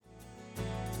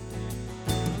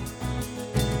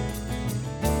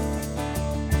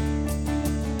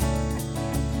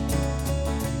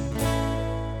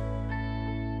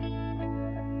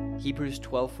Hebrews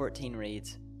 12:14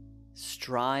 reads,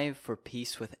 "Strive for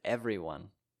peace with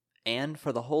everyone, and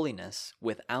for the holiness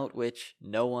without which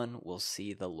no one will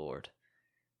see the Lord."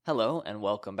 Hello, and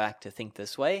welcome back to Think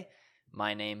This Way.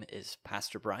 My name is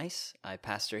Pastor Bryce. I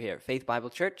pastor here at Faith Bible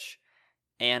Church,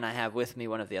 and I have with me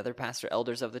one of the other pastor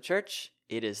elders of the church.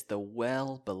 It is the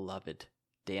well-beloved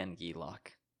Dan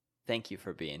Geelock. Thank you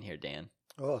for being here, Dan.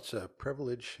 Well, it's a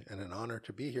privilege and an honor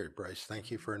to be here, Bryce. Thank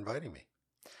you for inviting me.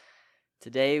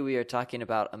 Today we are talking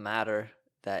about a matter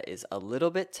that is a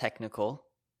little bit technical,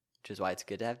 which is why it's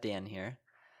good to have Dan here.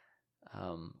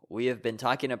 We have been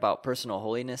talking about personal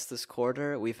holiness this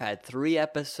quarter. We've had 3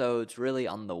 episodes really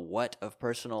on the what of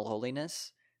personal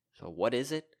holiness. So what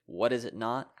is it? What is it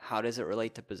not? How does it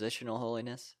relate to positional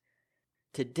holiness?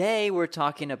 Today we're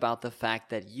talking about the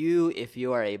fact that if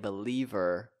you are a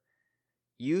believer,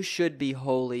 you should be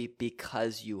holy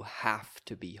because you have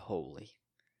to be holy.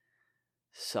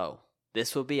 So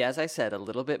this will be, as I said, a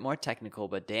little bit more technical,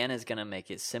 but Dan is going to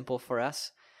make it simple for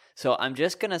us. So I'm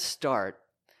just going to start,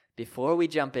 before we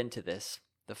jump into this,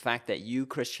 the fact that you,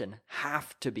 Christian,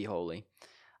 have to be holy.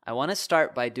 I want to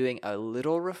start by doing a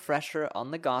little refresher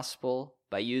on the gospel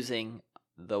by using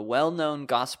the well-known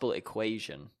gospel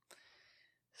equation.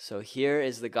 So here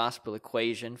is the gospel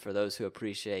equation for those who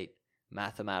appreciate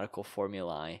mathematical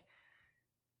formulae.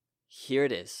 Here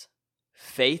it is.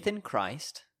 Faith in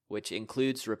Christ, which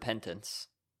includes repentance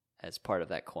as part of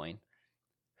that coin.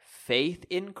 Faith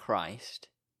in Christ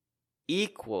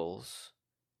equals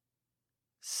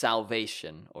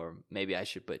salvation, or maybe I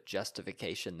should put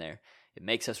justification there. It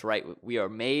makes us right. We are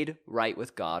made right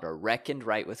with God, or reckoned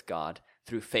right with God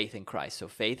through faith in Christ. So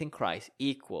faith in Christ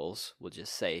equals, we'll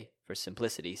just say for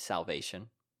simplicity, salvation.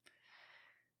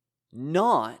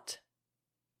 Not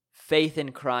faith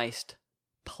in Christ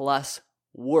plus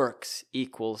works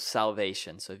equals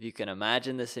salvation. So if you can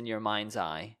imagine this in your mind's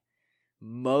eye,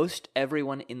 most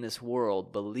everyone in this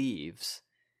world believes,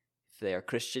 if they are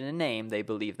Christian in name, they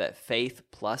believe that faith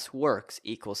plus works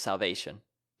equals salvation.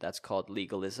 That's called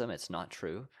legalism. It's not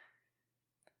true.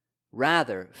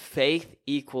 Rather, faith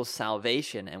equals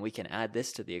salvation, and we can add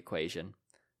this to the equation,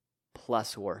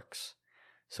 plus works.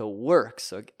 So works,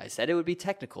 so I said it would be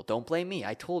technical. Don't blame me.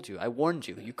 I told you. I warned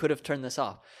you. You could have turned this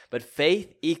off. But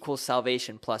faith equals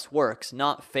salvation plus works,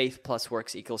 not faith plus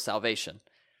works equals salvation.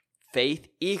 Faith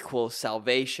equals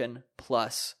salvation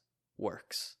plus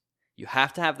works. You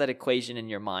have to have that equation in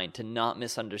your mind to not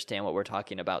misunderstand what we're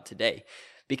talking about today.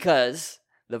 Because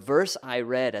the verse I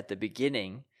read at the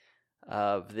beginning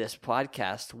of this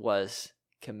podcast was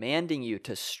commanding you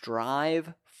to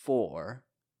strive for,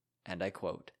 and I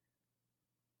quote,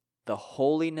 "the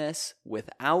holiness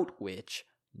without which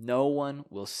no one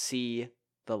will see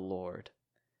the Lord."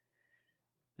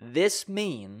 This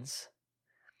means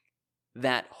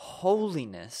that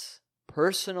holiness,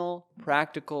 personal,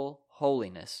 practical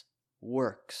holiness,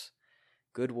 works,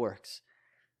 good works,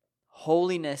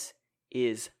 holiness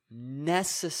is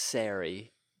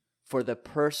necessary for the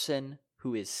person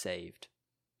who is saved.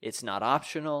 It's not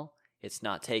optional. It's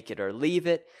not take it or leave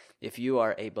it. If you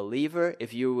are a believer,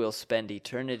 if you will spend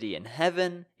eternity in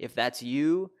heaven, if that's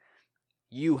you,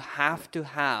 you have to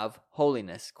have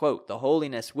holiness. Quote, "the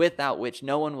holiness without which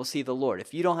no one will see the Lord."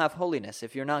 If you don't have holiness,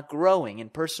 if you're not growing in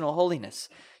personal holiness,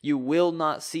 you will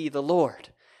not see the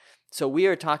Lord. So we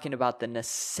are talking about the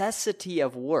necessity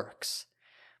of works.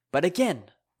 But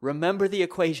again, remember the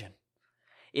equation.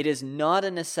 It is not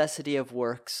a necessity of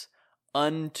works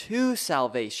unto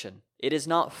salvation. It is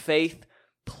not faith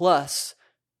plus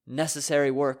necessary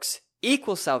works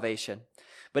equals salvation,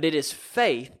 but it is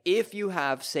faith. If you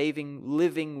have saving,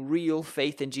 living, real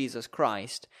faith in Jesus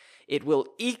Christ, it will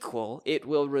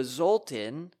result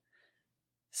in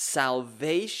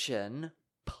salvation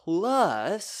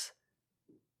plus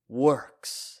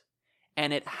works.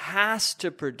 And it has to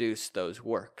produce those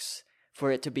works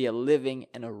for it to be a living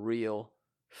and a real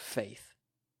faith.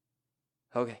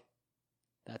 Okay,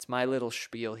 that's my little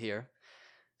spiel here.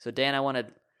 So Dan, I want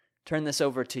to turn this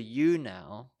over to you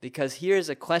now, because here's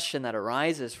a question that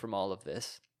arises from all of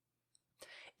this.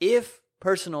 If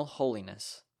personal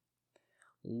holiness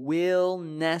will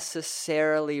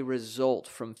necessarily result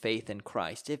from faith in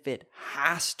Christ, if it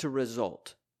has to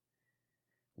result,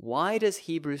 why does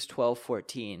Hebrews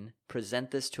 12:14 present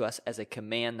this to us as a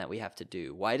command that we have to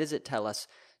do? Why does it tell us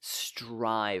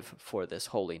strive for this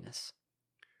holiness?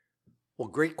 Well,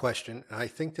 great question. And I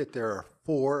think that there are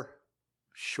 4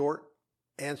 short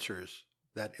answers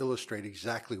that illustrate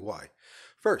exactly why.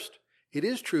 First, it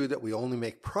is true that we only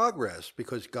make progress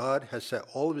because God has set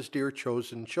all of his dear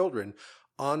chosen children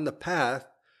on the path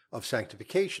of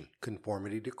sanctification,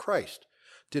 conformity to Christ.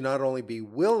 to not only be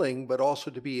willing, but also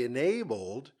to be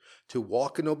enabled to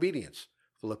walk in obedience.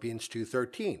 Philippians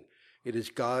 2:13. It is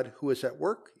God who is at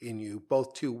work in you,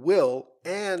 both to will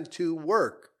and to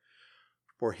work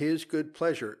for his good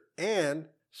pleasure. And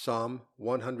Psalm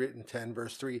 110,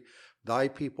 verse 3, thy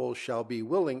people shall be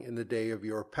willing in the day of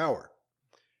your power.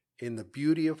 In the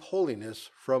beauty of holiness,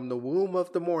 from the womb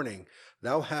of the morning,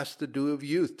 thou hast the dew of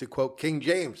youth, to quote King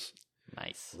James.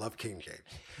 Nice. Love King James.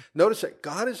 Notice that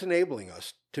God is enabling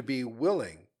us to be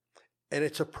willing, and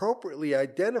it's appropriately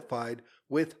identified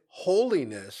with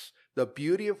holiness, the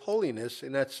beauty of holiness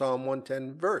in that Psalm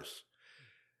 110 verse.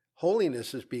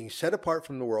 Holiness is being set apart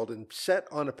from the world and set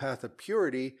on a path of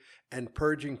purity and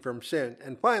purging from sin.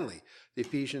 And finally, the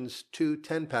Ephesians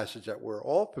 2:10 passage that we're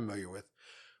all familiar with.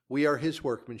 We are his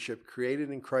workmanship, created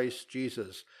in Christ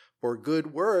Jesus for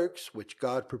good works, which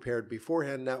God prepared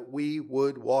beforehand that we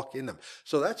would walk in them.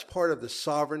 So that's part of the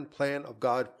sovereign plan of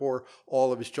God for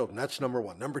all of his children. That's number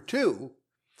one. Number two,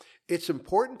 it's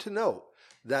important to note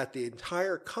that the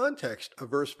entire context of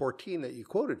verse 14 that you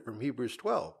quoted from Hebrews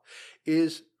 12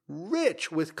 is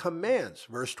rich with commands.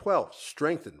 Verse 12,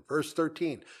 strengthen. Verse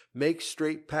 13, make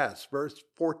straight paths. Verse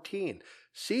 14,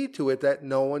 see to it that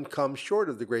no one comes short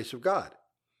of the grace of God.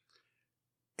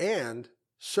 And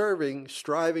serving,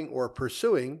 striving, or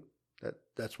pursuing,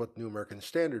 that's what New American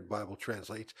Standard Bible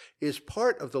translates, is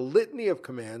part of the litany of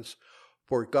commands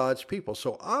for God's people.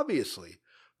 So obviously,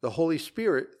 the Holy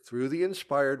Spirit, through the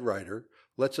inspired writer,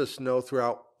 lets us know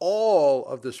throughout all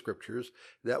of the scriptures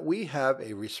that we have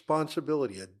a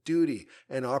responsibility, a duty,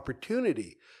 an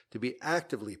opportunity to be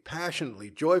actively, passionately,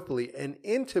 joyfully, and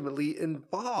intimately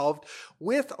involved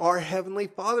with our Heavenly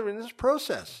Father in this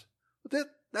process.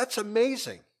 That's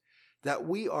amazing that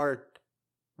we are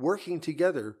working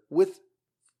together with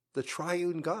the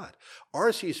triune God.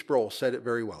 R.C. Sproul said it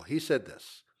very well. He said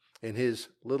this in his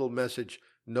little message,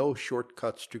 No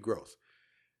Shortcuts to Growth.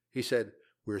 He said,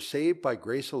 we're saved by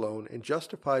grace alone and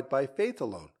justified by faith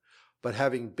alone. But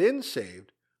having been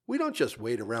saved, we don't just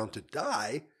wait around to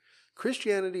die.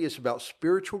 Christianity is about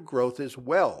spiritual growth as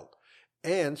well.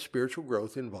 And spiritual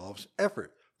growth involves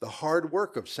effort, the hard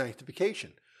work of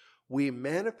sanctification. We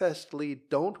manifestly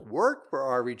don't work for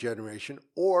our regeneration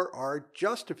or our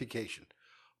justification.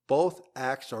 Both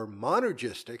acts are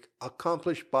monergistic,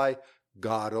 accomplished by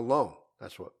God alone.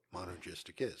 That's what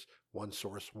monergistic is. One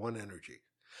source, one energy.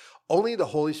 Only the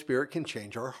Holy Spirit can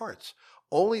change our hearts.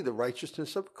 Only the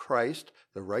righteousness of Christ,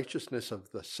 the righteousness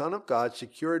of the Son of God,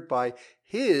 secured by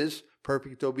his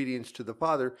perfect obedience to the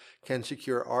Father, can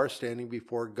secure our standing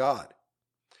before God.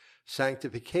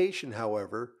 Sanctification,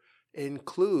 however,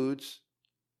 includes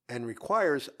and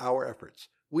requires our efforts.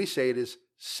 We say it is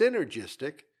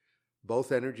synergistic,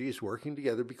 both energies working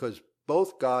together because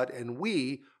both God and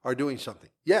we are doing something.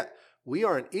 Yet, we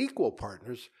aren't equal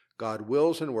partners. God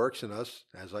wills and works in us,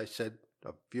 as I said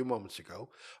a few moments ago,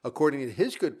 according to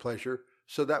his good pleasure,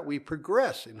 so that we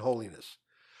progress in holiness.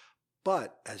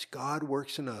 But as God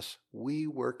works in us, we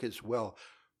work as well,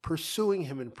 pursuing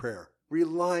him in prayer,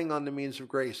 relying on the means of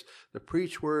grace, the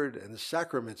preached word and the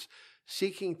sacraments,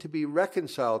 seeking to be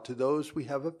reconciled to those we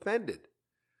have offended.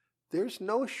 There's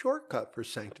no shortcut for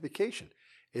sanctification.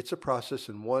 It's a process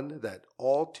and one that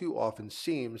all too often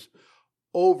seems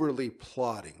overly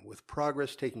plodding, with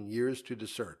progress taking years to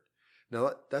discern.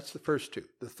 Now, that's the first two.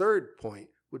 The third point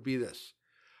would be this.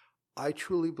 I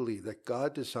truly believe that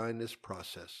God designed this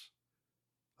process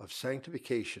of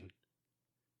sanctification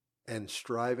and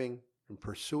striving and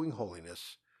pursuing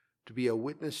holiness to be a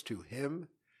witness to him,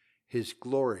 his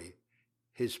glory,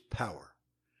 his power.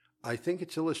 I think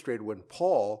it's illustrated when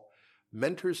Paul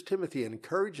mentors Timothy and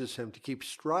encourages him to keep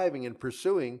striving and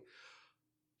pursuing.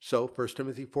 So 1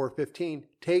 Timothy 4:15,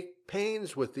 take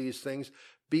pains with these things,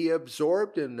 be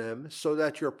absorbed in them so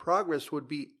that your progress would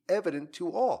be evident to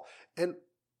all. And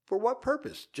for what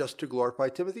purpose? Just to glorify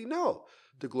Timothy? No,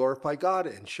 to glorify God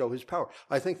and show his power.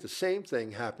 I think the same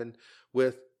thing happened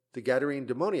with the Gadarene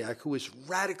demoniac who was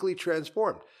radically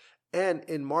transformed. And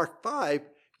in Mark 5,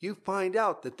 you find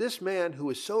out that this man who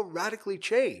was so radically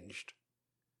changed,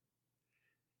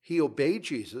 he obeyed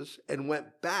Jesus and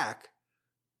went back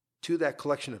to that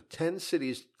collection of 10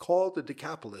 cities called the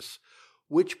Decapolis,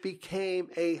 which became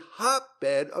a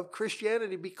hotbed of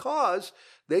Christianity because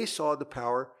they saw the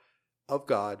power of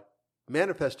God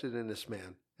manifested in this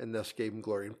man and thus gave him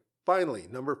glory. And finally,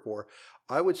 number 4,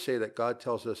 I would say that God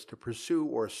tells us to pursue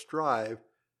or strive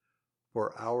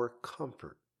for our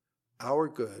comfort, our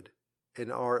good,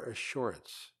 and our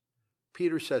assurance.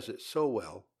 Peter says it so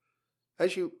well.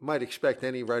 As you might expect,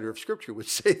 any writer of Scripture would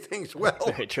say things well.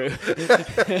 Very true.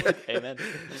 Amen.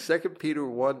 2 Peter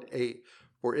 1:8,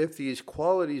 For if these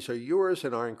qualities are yours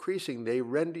and are increasing, they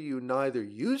render you neither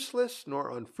useless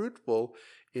nor unfruitful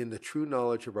in the true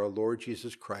knowledge of our Lord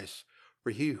Jesus Christ. For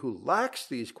he who lacks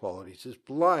these qualities is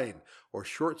blind or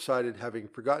short-sighted, having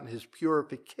forgotten his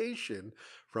purification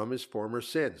from his former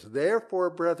sins. Therefore,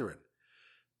 brethren,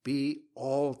 be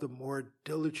all the more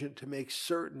diligent to make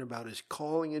certain about his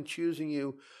calling and choosing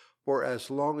you, for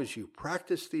as long as you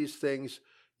practice these things,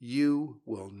 you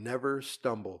will never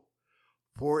stumble.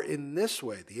 For in this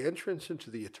way, the entrance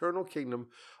into the eternal kingdom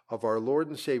of our Lord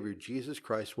and Savior, Jesus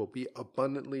Christ, will be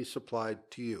abundantly supplied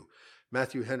to you.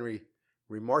 Matthew Henry,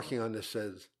 remarking on this,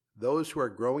 says, those who are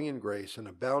growing in grace and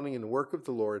abounding in the work of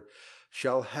the Lord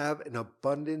shall have an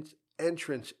abundant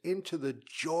entrance into the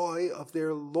joy of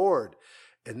their Lord,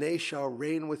 and they shall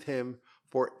reign with him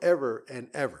forever and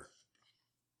ever.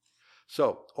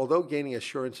 So, although gaining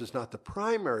assurance is not the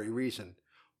primary reason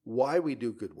why we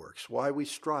do good works, why we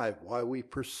strive, why we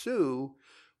pursue,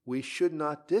 we should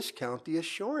not discount the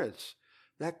assurance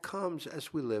that comes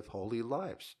as we live holy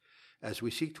lives. As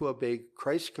we seek to obey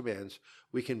Christ's commands,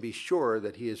 we can be sure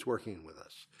that he is working with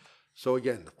us. So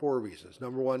again, the 4 reasons.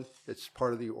 Number 1, it's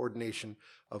part of the ordination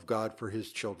of God for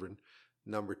his children.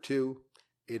 Number 2,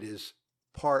 it is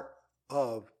part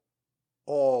of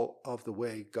all of the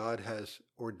way God has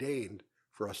ordained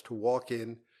for us to walk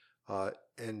in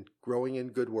and growing in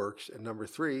good works. And number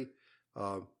 3,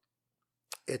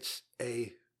 it's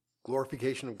a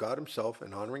glorification of God himself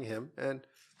and honoring him. And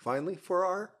finally, for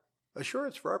our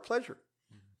assurance, for our pleasure.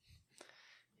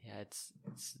 Yeah, it's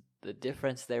the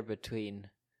difference there between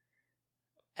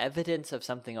evidence of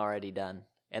something already done.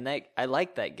 And I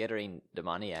like that Gadarene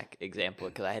demoniac example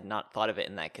because I had not thought of it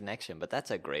in that connection, but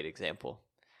that's a great example.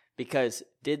 Because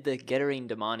did the Gadarene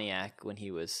demoniac, when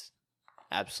he was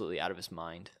absolutely out of his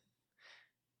mind,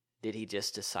 did he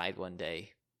just decide one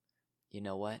day, you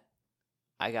know what?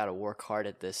 I got to work hard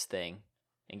at this thing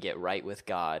and get right with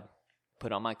God,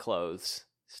 put on my clothes,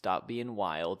 stop being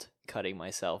wild, cutting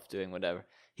myself, doing whatever.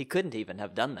 He couldn't even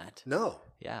have done that. No.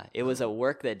 Yeah, it was a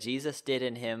work that Jesus did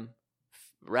in him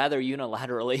rather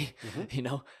unilaterally,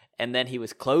 and then he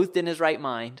was clothed in his right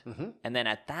mind. And then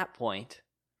at that point,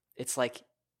 it's like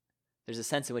there's a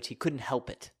sense in which he couldn't help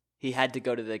it. He had to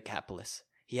go to the Decapolis.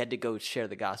 He had to go share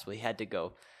the gospel. He had to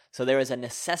go. So there was a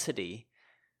necessity,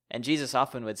 and Jesus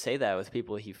often would say that with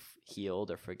people he healed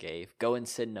or forgave, go and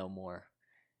sin no more.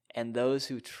 And those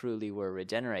who truly were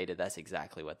regenerated, that's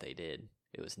exactly what they did.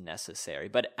 It was necessary,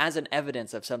 but as an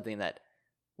evidence of something that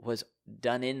was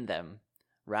done in them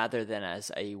rather than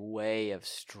as a way of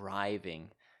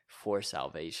striving for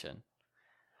salvation.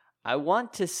 I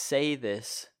want to say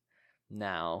this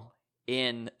now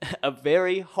in a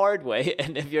very hard way,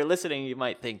 and if you're listening, you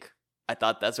might think, I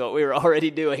thought that's what we were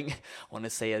already doing. I want to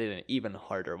say it in an even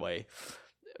harder way.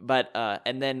 But,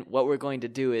 and then what we're going to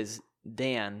do is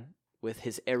Dan, with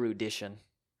his erudition,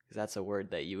 because that's a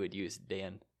word that you would use,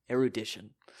 Dan,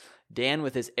 erudition. Dan,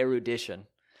 with his erudition,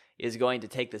 is going to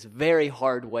take this very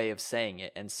hard way of saying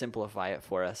it and simplify it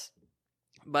for us.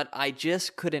 But I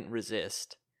just couldn't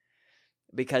resist,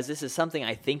 because this is something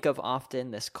I think of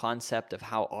often, this concept of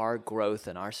how our growth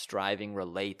and our striving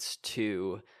relates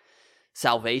to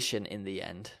salvation in the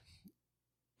end.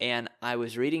 And I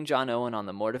was reading John Owen on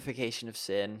the mortification of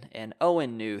sin, and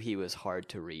Owen knew he was hard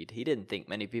to read. He didn't think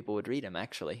many people would read him,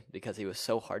 actually, because he was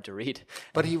so hard to read.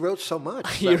 But he wrote so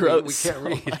much. He wrote we so can't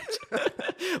read.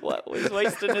 much. What was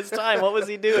wasting his time? What was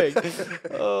he doing?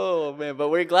 Oh, man. But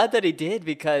we're glad that he did,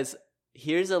 because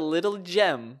here's a little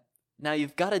gem. Now,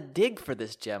 you've got to dig for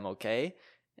this gem, okay?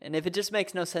 And if it just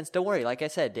makes no sense, don't worry. Like I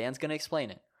said, Dan's going to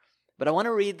explain it. But I want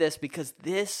to read this because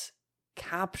this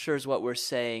captures what we're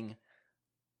saying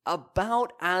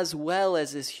about as well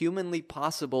as is humanly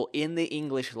possible in the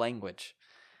English language.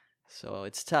 So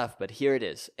it's tough, but here it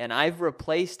is. And I've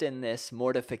replaced in this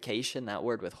mortification, that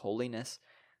word, with holiness.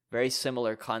 Very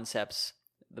similar concepts.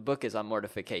 The book is on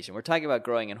mortification. We're talking about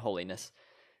growing in holiness.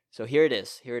 So here it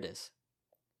is. Here it is.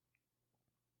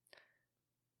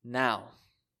 Now,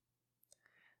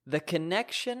 the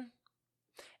connection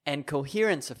and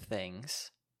coherence of things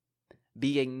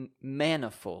being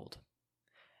manifold,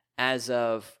 as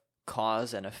of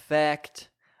cause and effect,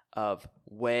 of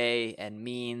way and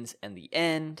means and the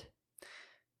end.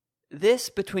 This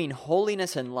between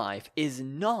holiness and life is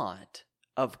not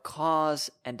of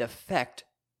cause and effect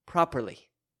properly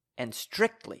and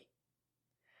strictly.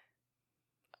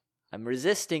 I'm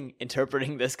resisting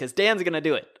interpreting this because Dan's going to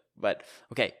do it. But,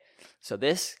 okay, so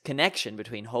this connection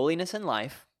between holiness and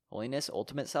life, holiness,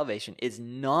 ultimate salvation, is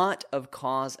not of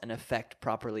cause and effect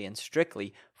properly and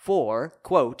strictly, for,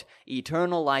 quote,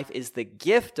 eternal life is the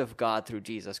gift of God through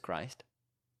Jesus Christ.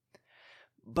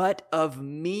 but of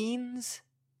means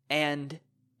and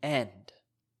end.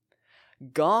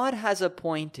 God has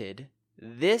appointed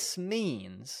this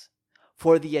means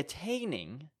for the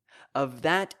attaining of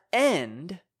that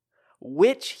end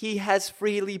which he has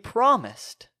freely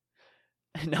promised.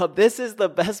 Now, this is the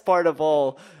best part of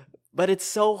all, but it's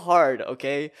so hard,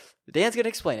 okay? Dan's going to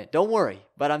explain it. Don't worry.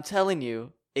 But I'm telling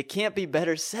you, it can't be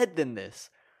better said than this.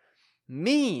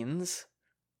 Means,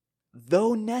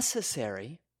 though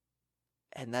necessary,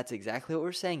 and that's exactly what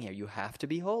we're saying here. You have to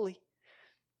be holy.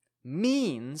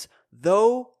 Means,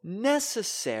 though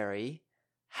necessary,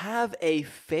 have a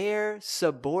fair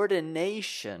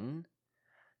subordination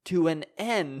to an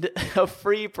end of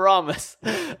free promise.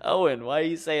 Owen, why do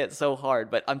you say it so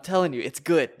hard? But I'm telling you, it's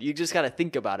good. You just got to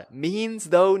think about it. Means,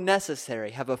 though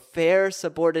necessary, have a fair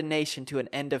subordination to an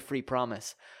end of free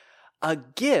promise. A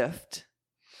gift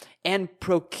and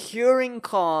procuring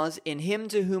cause in him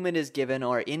to whom it is given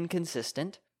are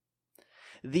inconsistent.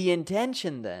 The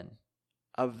intention, then,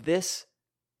 of this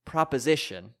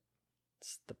proposition,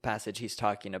 it's the passage he's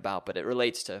talking about, but it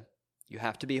relates to you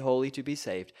have to be holy to be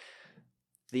saved.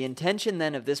 The intention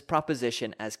then of this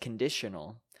proposition as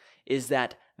conditional is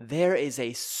that there is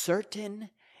a certain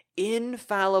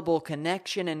infallible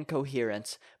connection and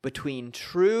coherence between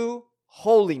true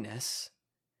holiness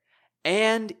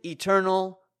and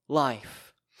eternal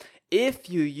life. If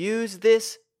you use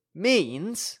this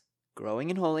means, growing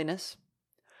in holiness,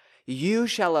 you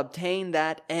shall obtain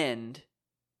that end,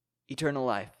 eternal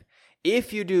life.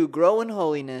 If you do grow in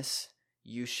holiness,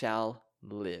 you shall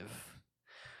live.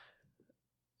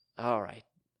 All right.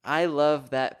 I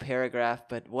love that paragraph,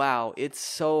 but wow, it's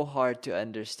so hard to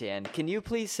understand. Can you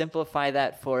please simplify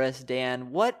that for us,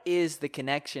 Dan? What is the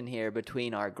connection here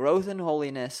between our growth in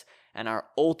holiness and our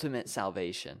ultimate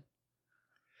salvation?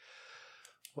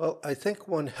 Well, I think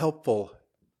one helpful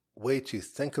way to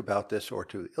think about this or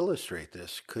to illustrate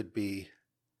this could be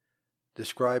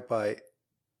described by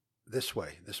this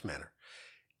way, this manner.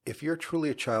 If you're truly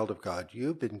a child of God,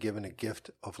 you've been given a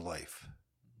gift of life.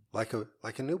 Like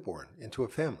a newborn into a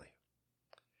family.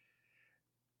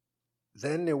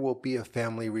 Then there will be a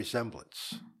family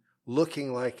resemblance,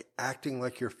 looking like, acting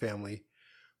like your family,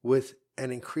 with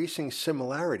an increasing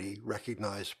similarity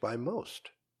recognized by most.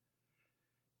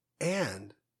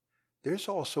 And there's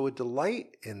also a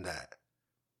delight in that.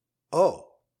 Oh,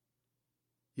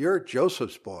 you're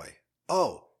Joseph's boy.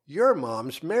 Oh, your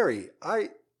mom's Mary.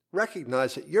 I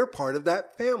recognize that you're part of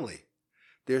that family.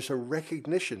 There's a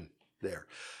recognition there.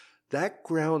 That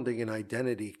grounding in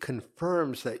identity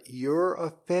confirms that you're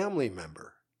a family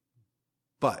member.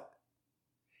 But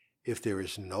if there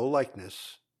is no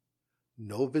likeness,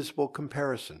 no visible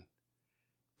comparison,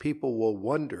 people will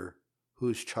wonder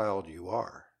whose child you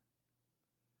are.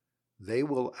 They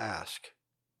will ask,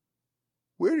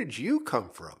 where did you come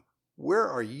from? Where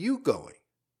are you going?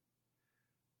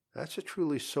 That's a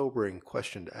truly sobering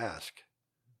question to ask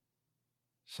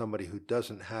somebody who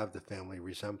doesn't have the family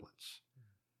resemblance.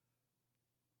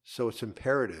 So it's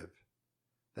imperative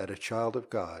that a child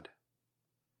of God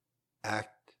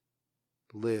act,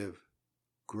 live,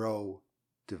 grow,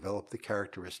 develop the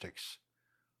characteristics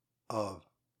of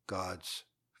God's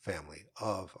family,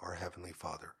 of our Heavenly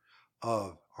Father,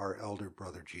 of our elder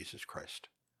brother Jesus Christ.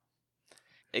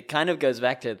 It kind of goes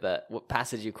back to the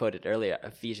passage you quoted earlier,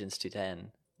 Ephesians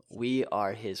 2:10. We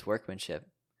are his workmanship,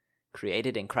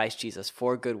 created in Christ Jesus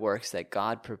for good works that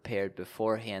God prepared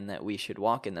beforehand that we should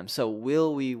walk in them. So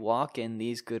will we walk in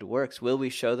these good works? Will we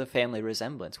show the family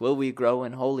resemblance? Will we grow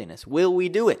in holiness? Will we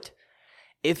do it?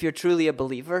 If you're truly a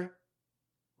believer,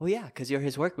 well, yeah, because you're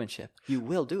his workmanship. You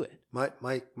will do it.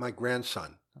 My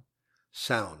grandson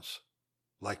sounds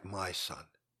like my son.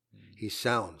 He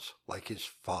sounds like his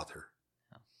father.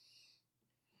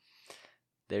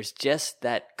 There's just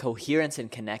that coherence and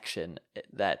connection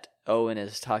that Owen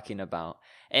is talking about.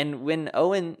 And when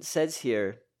Owen says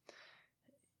here,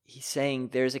 he's saying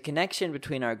there's a connection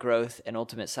between our growth and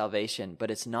ultimate salvation, but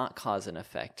it's not cause and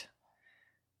effect.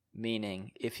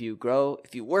 Meaning, if you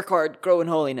work hard, grow in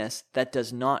holiness, that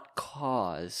does not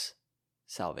cause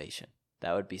salvation.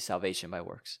 That would be salvation by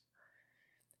works.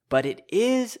 But it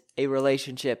is a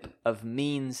relationship of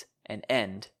means and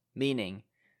end, meaning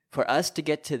for us to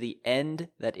get to the end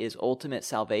that is ultimate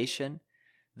salvation,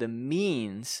 the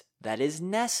means that is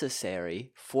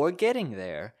necessary for getting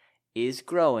there is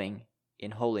growing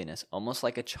in holiness. Almost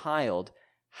like a child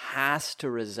has to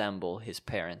resemble his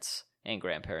parents and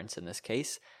grandparents in this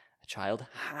case. A child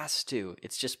has to.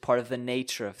 It's just part of the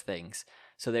nature of things.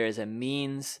 So there is a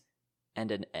means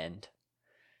and an end.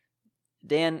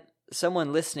 Dan,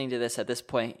 someone listening to this at this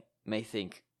point may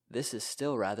think, this is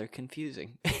still rather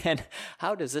confusing. And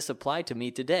how does this apply to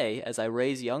me today as I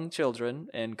raise young children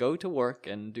and go to work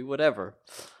and do whatever?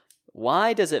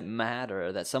 Why does it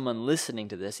matter that someone listening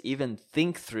to this even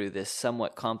think through this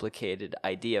somewhat complicated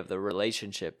idea of the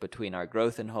relationship between our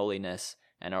growth in holiness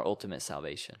and our ultimate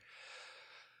salvation?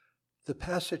 The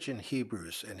passage in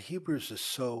Hebrews, and Hebrews is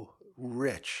so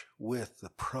rich with the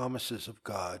promises of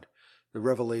God, the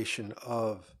revelation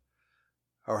of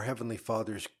our Heavenly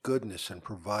Father's goodness in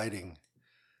providing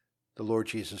the Lord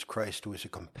Jesus Christ, who is a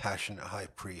compassionate high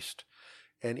priest,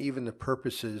 and even the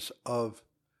purposes of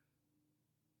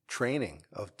training,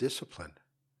 of discipline.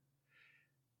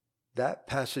 That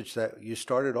passage that you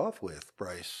started off with,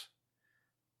 Bryce,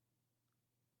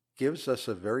 gives us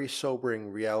a very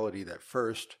sobering reality that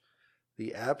first,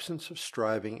 the absence of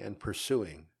striving and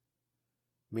pursuing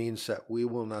means that we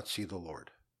will not see the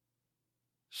Lord.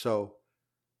 So,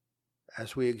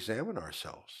 as we examine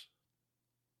ourselves,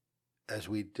 as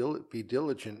we be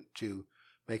diligent to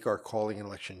make our calling and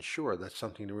election sure, that's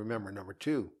something to remember. Number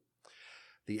two,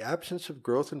 the absence of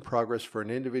growth and progress for an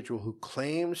individual who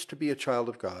claims to be a child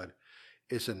of God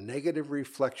is a negative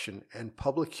reflection and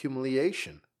public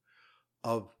humiliation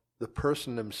of the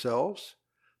person themselves,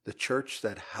 the church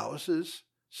that houses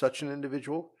such an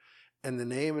individual, and the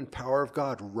name and power of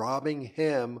God, robbing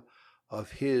him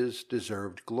of his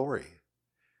deserved glory.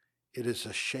 It is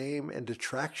a shame and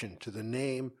detraction to the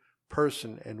name,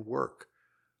 person, and work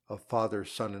of Father,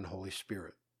 Son, and Holy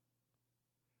Spirit.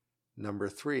 Number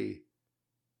three,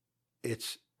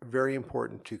 it's very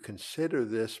important to consider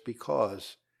this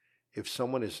because if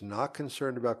someone is not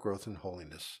concerned about growth and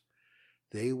holiness,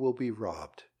 they will be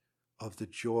robbed of the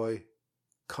joy,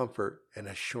 comfort, and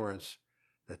assurance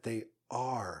that they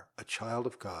are a child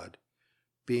of God,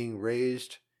 being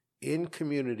raised in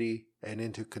community and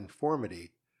into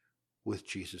conformity with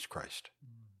Jesus Christ.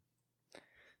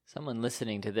 Someone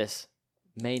listening to this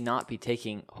may not be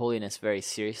taking holiness very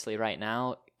seriously right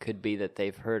now. It could be that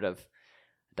they've heard of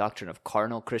doctrine of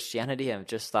carnal Christianity and have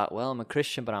just thought, well, I'm a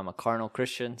Christian, but I'm a carnal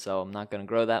Christian, so I'm not going to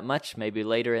grow that much. Maybe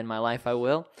later in my life I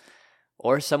will.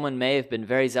 Or someone may have been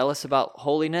very zealous about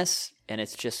holiness and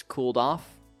it's just cooled off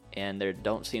and there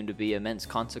don't seem to be immense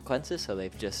consequences, so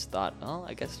they've just thought, well,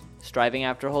 I guess striving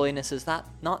after holiness is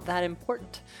not that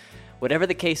important. Whatever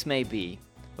the case may be,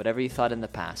 whatever you thought in the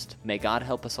past, may God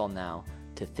help us all now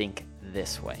to think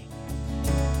this way.